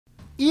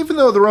Even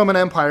though the Roman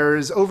Empire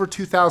is over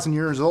 2,000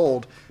 years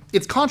old,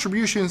 its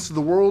contributions to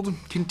the world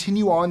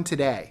continue on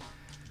today.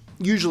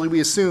 Usually we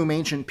assume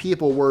ancient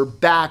people were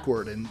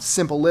backward in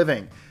simple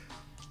living,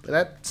 but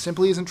that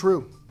simply isn't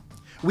true.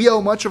 We owe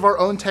much of our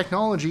own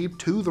technology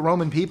to the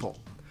Roman people.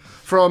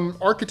 From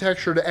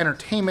architecture to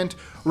entertainment,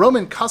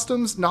 Roman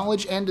customs,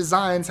 knowledge, and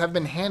designs have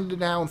been handed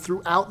down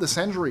throughout the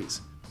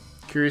centuries.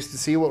 Curious to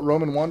see what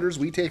Roman wonders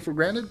we take for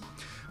granted?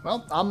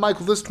 Well, I'm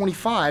Michael, this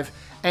 25,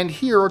 and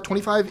here are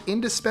 25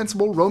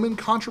 indispensable Roman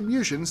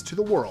contributions to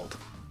the world.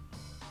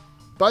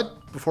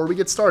 But before we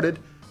get started,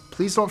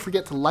 please don't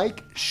forget to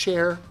like,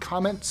 share,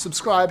 comment,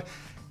 subscribe,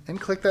 and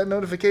click that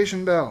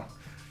notification bell.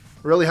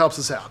 It really helps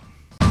us out.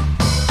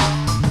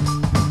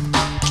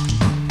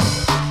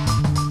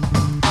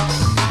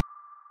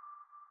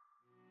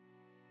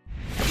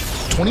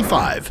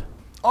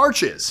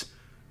 Arches.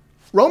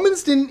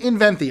 Romans didn't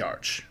invent the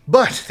arch,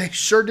 but they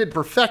sure did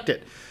perfect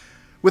it.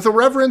 With a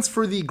reverence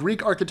for the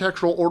Greek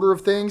architectural order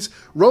of things,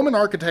 Roman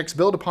architects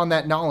built upon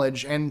that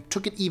knowledge and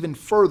took it even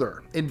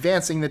further,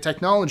 advancing the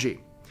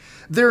technology.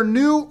 Their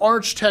new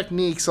arch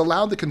techniques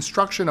allowed the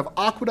construction of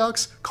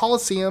aqueducts,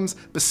 colosseums,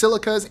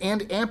 basilicas,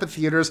 and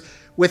amphitheaters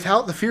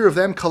without the fear of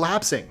them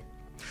collapsing.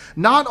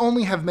 Not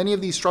only have many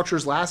of these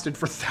structures lasted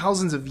for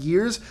thousands of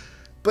years,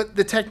 but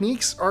the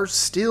techniques are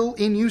still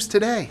in use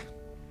today.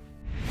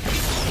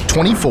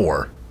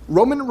 24.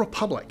 Roman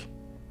Republic.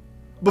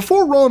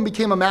 Before Rome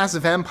became a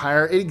massive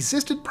empire, it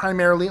existed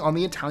primarily on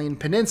the Italian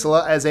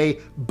peninsula as a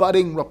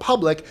budding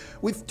republic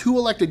with two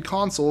elected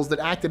consuls that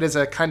acted as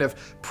a kind of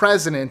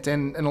president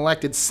and an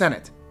elected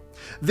senate.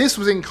 This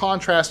was in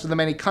contrast to the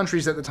many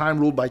countries at the time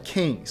ruled by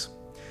kings.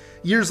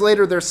 Years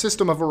later, their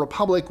system of a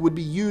republic would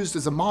be used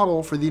as a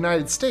model for the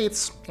United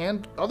States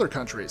and other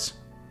countries.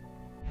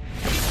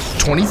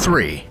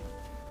 23.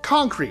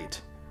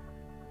 Concrete.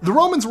 The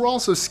Romans were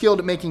also skilled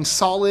at making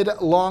solid,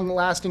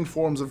 long-lasting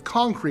forms of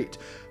concrete,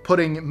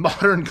 putting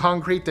modern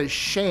concrete to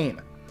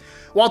shame.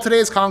 While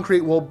today's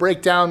concrete will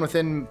break down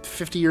within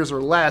 50 years or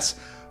less,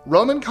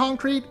 Roman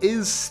concrete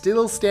is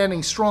still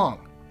standing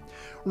strong.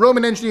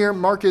 Roman engineer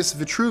Marcus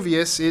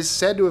Vitruvius is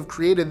said to have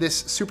created this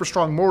super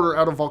strong mortar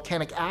out of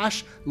volcanic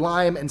ash,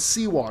 lime, and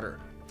seawater.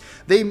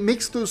 They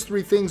mixed those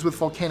three things with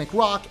volcanic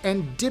rock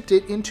and dipped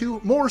it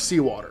into more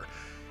seawater.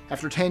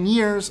 After 10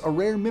 years, a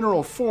rare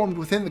mineral formed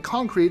within the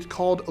concrete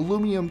called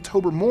aluminum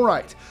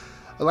tobermorite,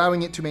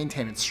 allowing it to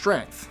maintain its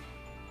strength.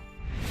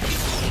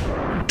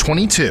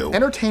 22.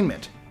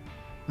 Entertainment.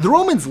 The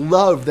Romans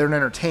loved their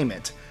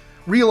entertainment.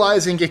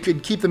 Realizing it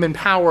could keep them in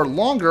power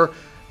longer,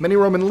 many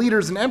Roman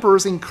leaders and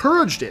emperors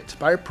encouraged it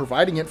by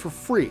providing it for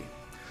free.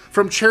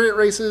 From chariot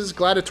races,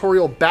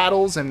 gladiatorial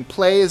battles, and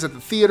plays at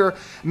the theater,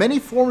 many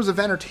forms of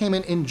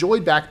entertainment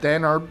enjoyed back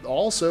then are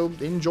also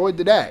enjoyed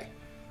today.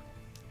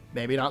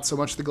 Maybe not so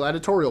much the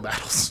gladiatorial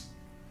battles.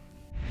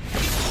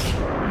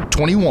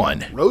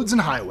 21. Roads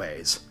and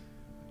highways.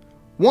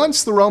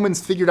 Once the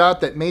Romans figured out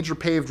that major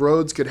paved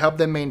roads could help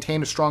them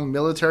maintain a strong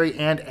military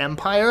and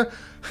empire,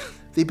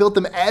 they built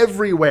them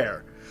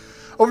everywhere.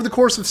 Over the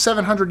course of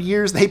 700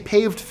 years, they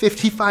paved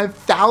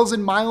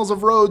 55,000 miles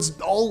of roads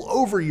all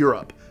over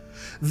Europe.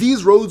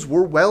 These roads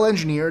were well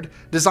engineered,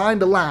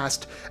 designed to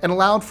last, and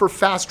allowed for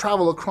fast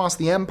travel across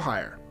the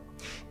empire.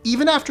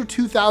 Even after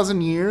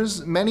 2,000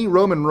 years, many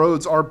Roman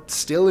roads are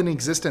still in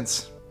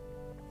existence.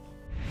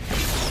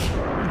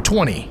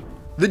 20.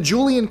 The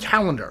Julian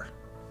calendar.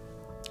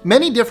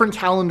 Many different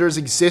calendars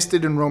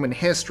existed in Roman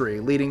history,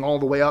 leading all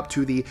the way up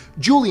to the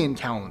Julian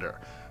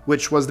calendar,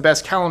 which was the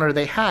best calendar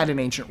they had in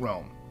ancient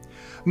Rome.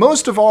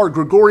 Most of our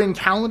Gregorian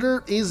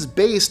calendar is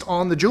based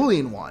on the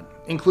Julian one,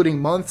 including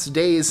months,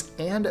 days,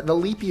 and the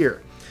leap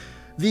year.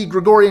 The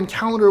Gregorian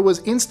calendar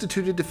was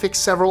instituted to fix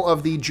several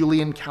of the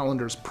Julian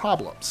calendar's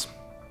problems.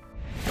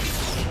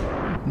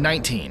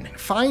 19.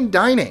 Fine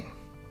dining.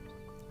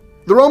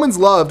 The Romans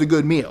loved a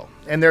good meal,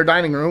 and their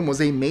dining room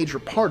was a major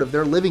part of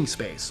their living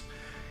space.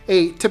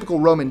 A typical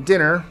Roman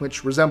dinner,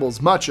 which resembles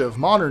much of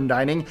modern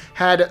dining,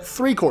 had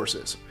three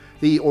courses: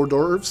 the hors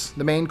d'oeuvres,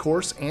 the main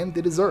course, and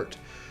the dessert.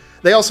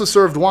 They also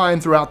served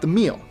wine throughout the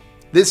meal.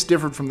 This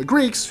differed from the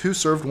Greeks, who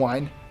served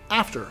wine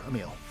after a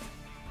meal.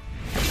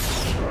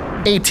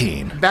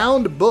 18.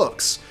 Bound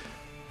books.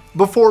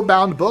 Before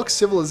bound books,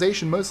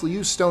 civilization mostly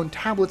used stone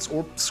tablets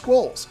or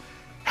scrolls.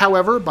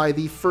 However, by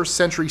the 1st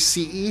century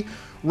CE,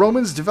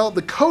 Romans developed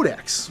the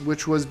codex,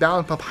 which was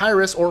bound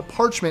papyrus or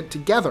parchment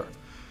together.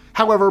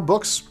 However,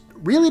 books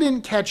really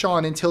didn't catch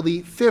on until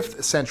the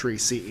 5th century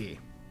CE.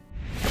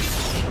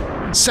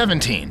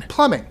 17.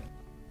 Plumbing.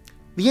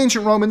 The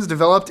ancient Romans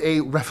developed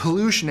a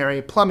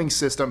revolutionary plumbing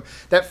system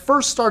that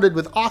first started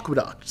with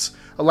aqueducts,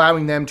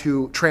 allowing them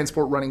to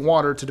transport running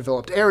water to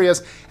developed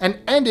areas, and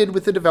ended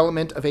with the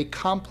development of a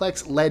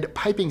complex lead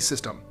piping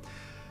system.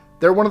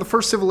 They're one of the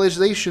first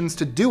civilizations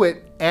to do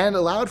it and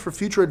allowed for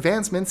future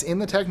advancements in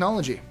the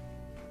technology.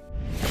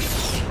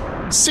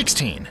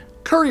 16.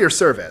 Courier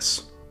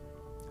service.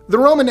 The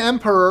Roman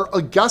Emperor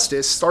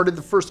Augustus started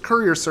the first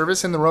courier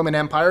service in the Roman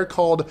Empire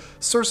called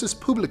Cursus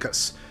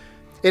Publicus.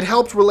 It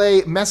helped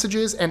relay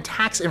messages and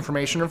tax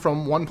information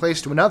from one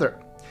place to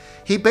another.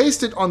 He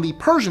based it on the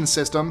Persian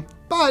system,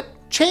 but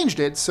changed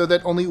it so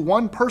that only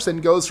one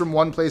person goes from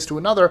one place to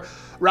another,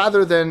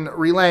 rather than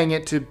relaying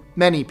it to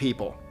many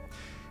people.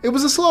 It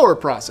was a slower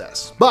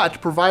process,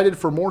 but provided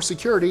for more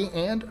security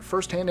and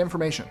first-hand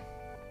information.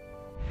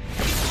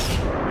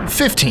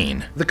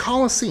 15. The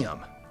Colosseum.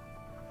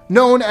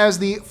 Known as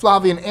the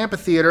Flavian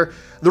Amphitheater,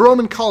 the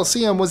Roman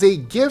Colosseum was a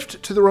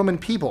gift to the Roman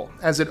people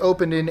as it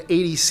opened in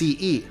 80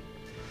 CE.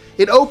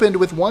 It opened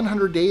with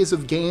 100 days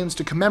of games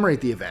to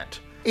commemorate the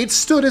event. It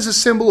stood as a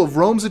symbol of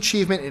Rome's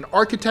achievement in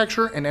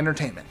architecture and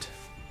entertainment.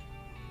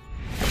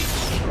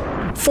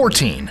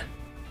 14.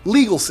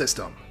 Legal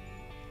system.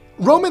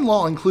 Roman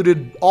law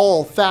included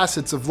all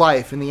facets of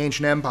life in the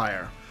ancient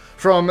empire.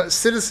 From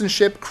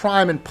citizenship,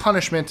 crime and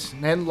punishment,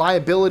 and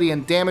liability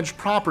and damaged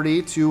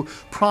property to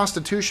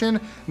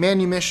prostitution,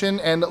 manumission,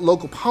 and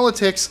local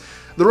politics,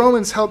 the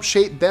Romans helped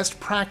shape best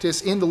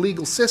practice in the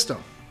legal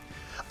system.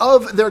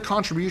 Of their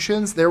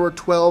contributions, there were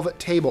 12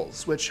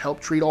 tables, which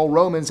helped treat all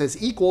Romans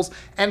as equals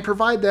and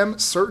provide them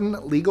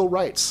certain legal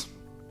rights.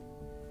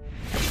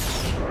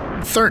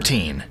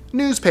 13.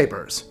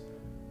 Newspapers.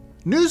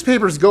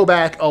 Newspapers go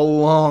back a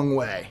long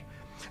way.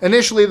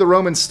 Initially, the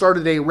Romans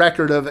started a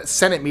record of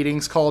Senate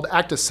meetings called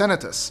Acta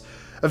Senatus,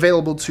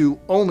 available to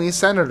only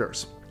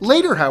senators.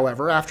 Later,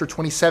 however, after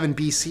 27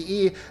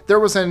 BCE, there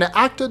was an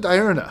Acta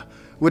Diurna,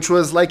 which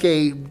was like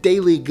a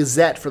daily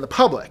gazette for the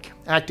public,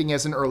 acting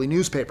as an early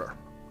newspaper.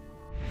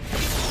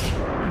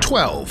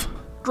 12.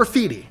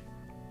 Graffiti.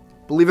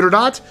 Believe it or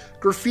not,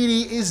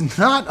 graffiti is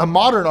not a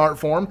modern art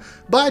form,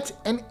 but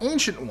an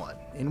ancient one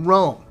in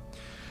Rome.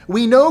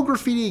 We know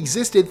graffiti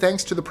existed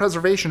thanks to the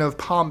preservation of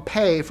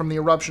Pompeii from the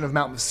eruption of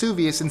Mount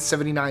Vesuvius in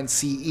 79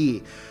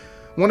 CE.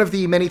 One of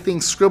the many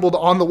things scribbled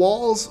on the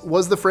walls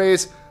was the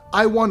phrase,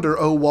 "I wonder,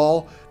 O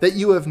wall, that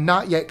you have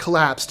not yet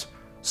collapsed.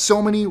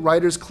 So many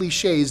writers'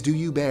 cliches do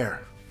you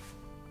bear."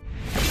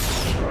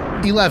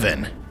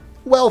 11.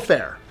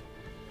 Welfare.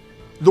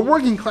 The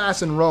working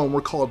class in Rome were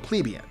called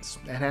plebeians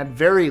and had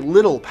very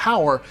little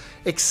power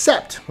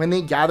except when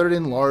they gathered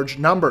in large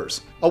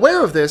numbers.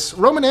 Aware of this,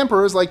 Roman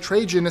emperors like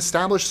Trajan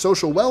established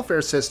social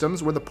welfare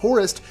systems where the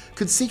poorest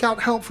could seek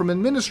out help from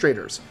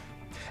administrators.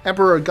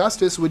 Emperor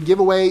Augustus would give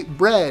away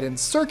bread and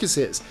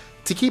circuses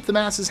to keep the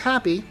masses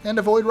happy and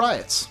avoid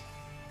riots.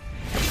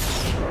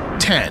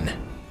 10.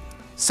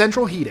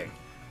 Central heating.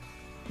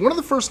 One of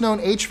the first known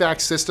HVAC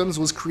systems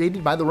was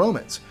created by the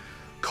Romans.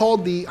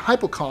 Called the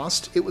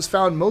hypocaust, it was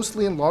found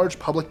mostly in large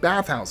public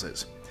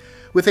bathhouses.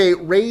 With a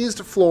raised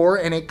floor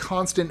and a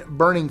constant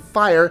burning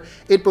fire,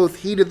 it both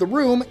heated the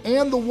room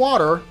and the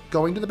water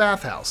going to the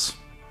bathhouse.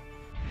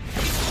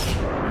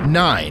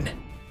 9.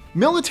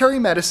 Military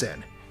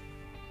medicine.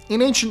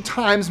 In ancient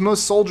times,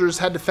 most soldiers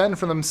had to fend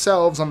for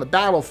themselves on the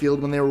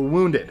battlefield when they were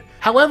wounded.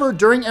 However,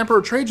 during Emperor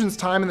Trajan's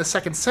time in the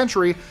 2nd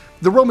century,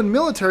 the Roman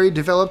military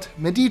developed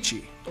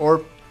medici,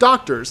 or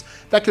doctors,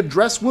 that could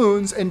dress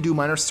wounds and do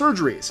minor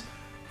surgeries.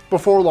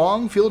 Before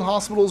long, field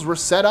hospitals were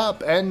set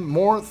up and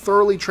more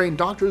thoroughly trained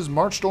doctors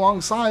marched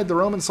alongside the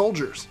Roman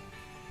soldiers.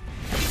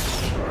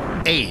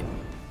 8.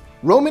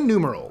 Roman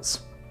numerals.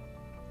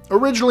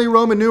 Originally,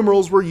 Roman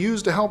numerals were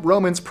used to help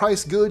Romans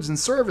price goods and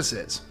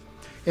services.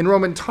 In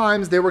Roman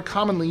times, they were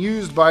commonly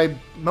used by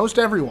most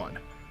everyone.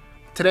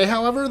 Today,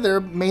 however,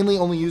 they're mainly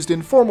only used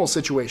in formal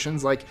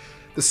situations like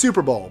the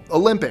Super Bowl,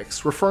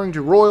 Olympics, referring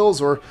to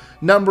royals, or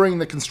numbering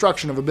the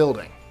construction of a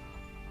building.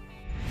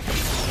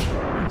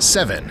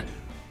 7.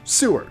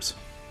 Sewers.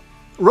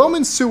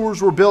 Roman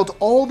sewers were built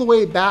all the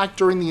way back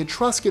during the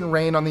Etruscan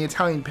reign on the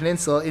Italian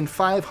peninsula in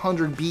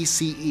 500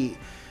 BCE.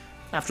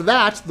 After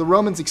that, the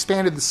Romans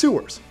expanded the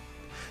sewers.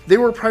 They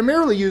were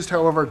primarily used,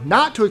 however,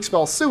 not to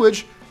expel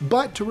sewage,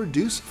 but to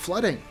reduce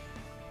flooding.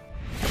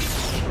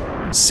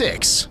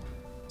 6.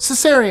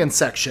 Caesarean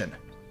section.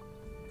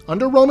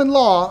 Under Roman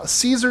law,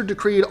 Caesar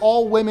decreed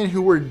all women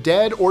who were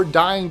dead or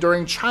dying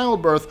during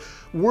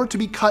childbirth were to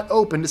be cut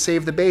open to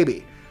save the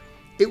baby.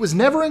 It was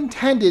never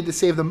intended to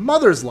save the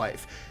mother's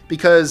life,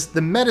 because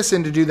the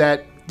medicine to do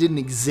that didn't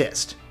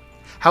exist.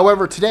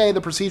 However, today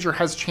the procedure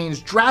has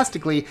changed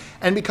drastically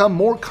and become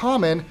more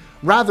common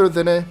rather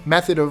than a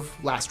method of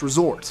last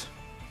resort.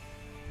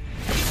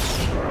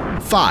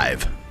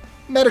 5.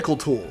 Medical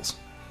tools.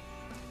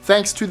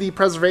 Thanks to the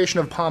preservation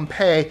of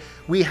Pompeii,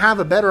 we have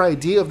a better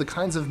idea of the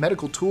kinds of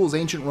medical tools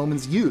ancient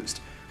Romans used.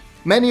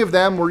 Many of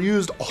them were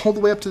used all the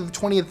way up to the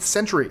 20th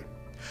century.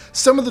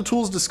 Some of the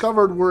tools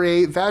discovered were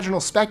a vaginal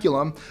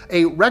speculum,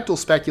 a rectal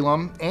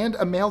speculum, and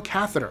a male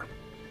catheter.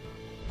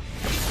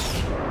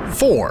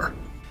 4.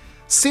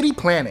 City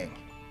planning.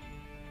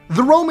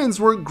 The Romans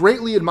were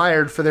greatly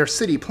admired for their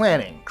city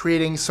planning,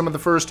 creating some of the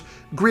first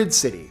grid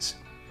cities.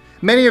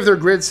 Many of their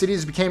grid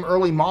cities became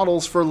early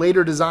models for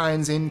later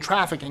designs in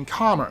traffic and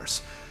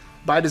commerce.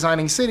 By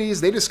designing cities,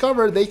 they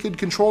discovered they could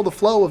control the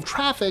flow of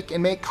traffic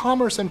and make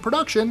commerce and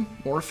production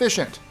more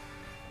efficient.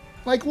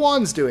 Like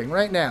Juan's doing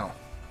right now.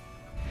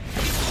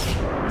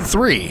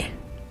 3.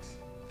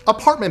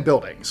 Apartment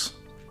buildings.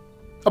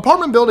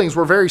 Apartment buildings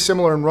were very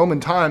similar in Roman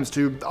times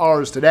to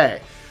ours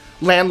today.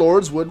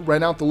 Landlords would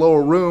rent out the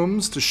lower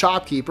rooms to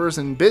shopkeepers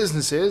and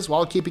businesses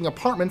while keeping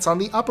apartments on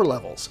the upper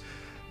levels.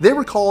 They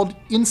were called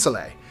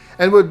insulae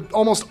and would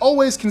almost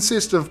always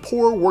consist of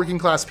poor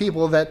working-class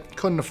people that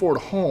couldn't afford a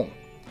home.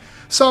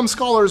 Some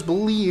scholars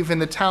believe in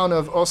the town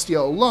of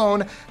Ostia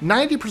alone,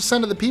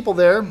 90% of the people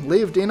there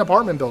lived in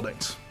apartment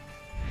buildings.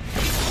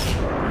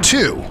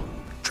 2.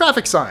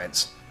 Traffic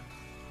signs.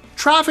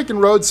 Traffic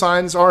and road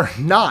signs are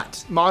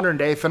not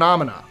modern-day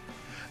phenomena.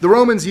 The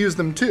Romans used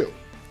them too.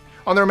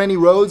 On their many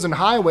roads and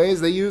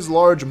highways, they used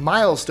large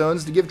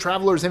milestones to give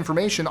travelers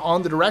information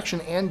on the direction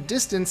and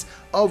distance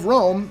of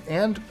Rome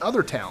and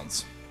other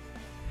towns.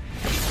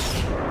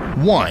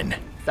 1.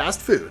 Fast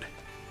food.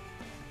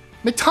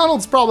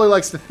 McDonald's probably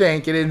likes to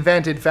think it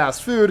invented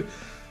fast food,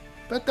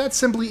 but that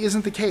simply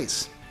isn't the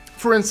case.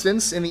 For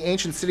instance, in the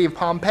ancient city of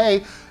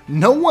Pompeii,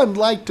 no one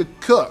liked to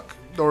cook,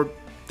 or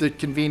the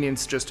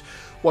convenience just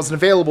wasn't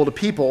available to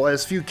people,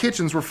 as few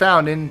kitchens were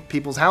found in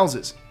people's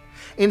houses.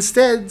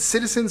 Instead,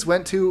 citizens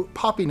went to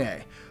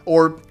popinae,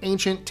 or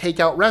ancient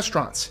takeout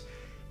restaurants.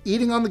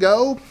 Eating on the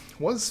go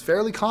was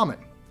fairly common.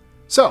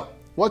 So,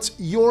 what's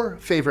your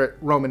favorite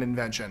Roman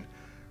invention?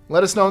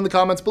 Let us know in the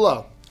comments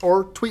below,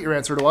 or tweet your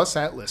answer to us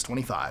at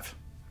List25.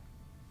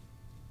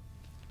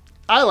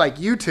 I like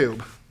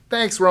YouTube.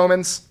 Thanks,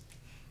 Romans.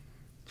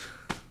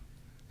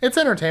 It's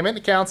entertainment,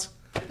 it counts.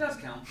 It does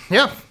count.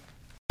 Yep.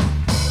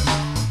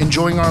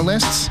 Enjoying our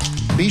lists?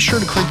 Be sure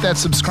to click that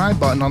subscribe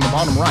button on the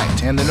bottom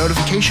right and the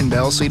notification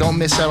bell so you don't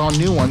miss out on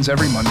new ones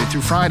every Monday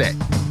through Friday.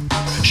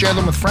 Share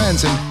them with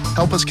friends and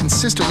help us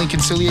consistently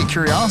conciliate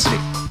curiosity.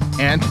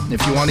 And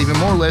if you want even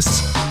more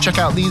lists, check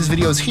out these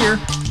videos here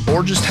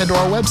or just head to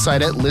our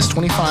website at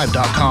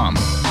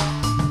list25.com.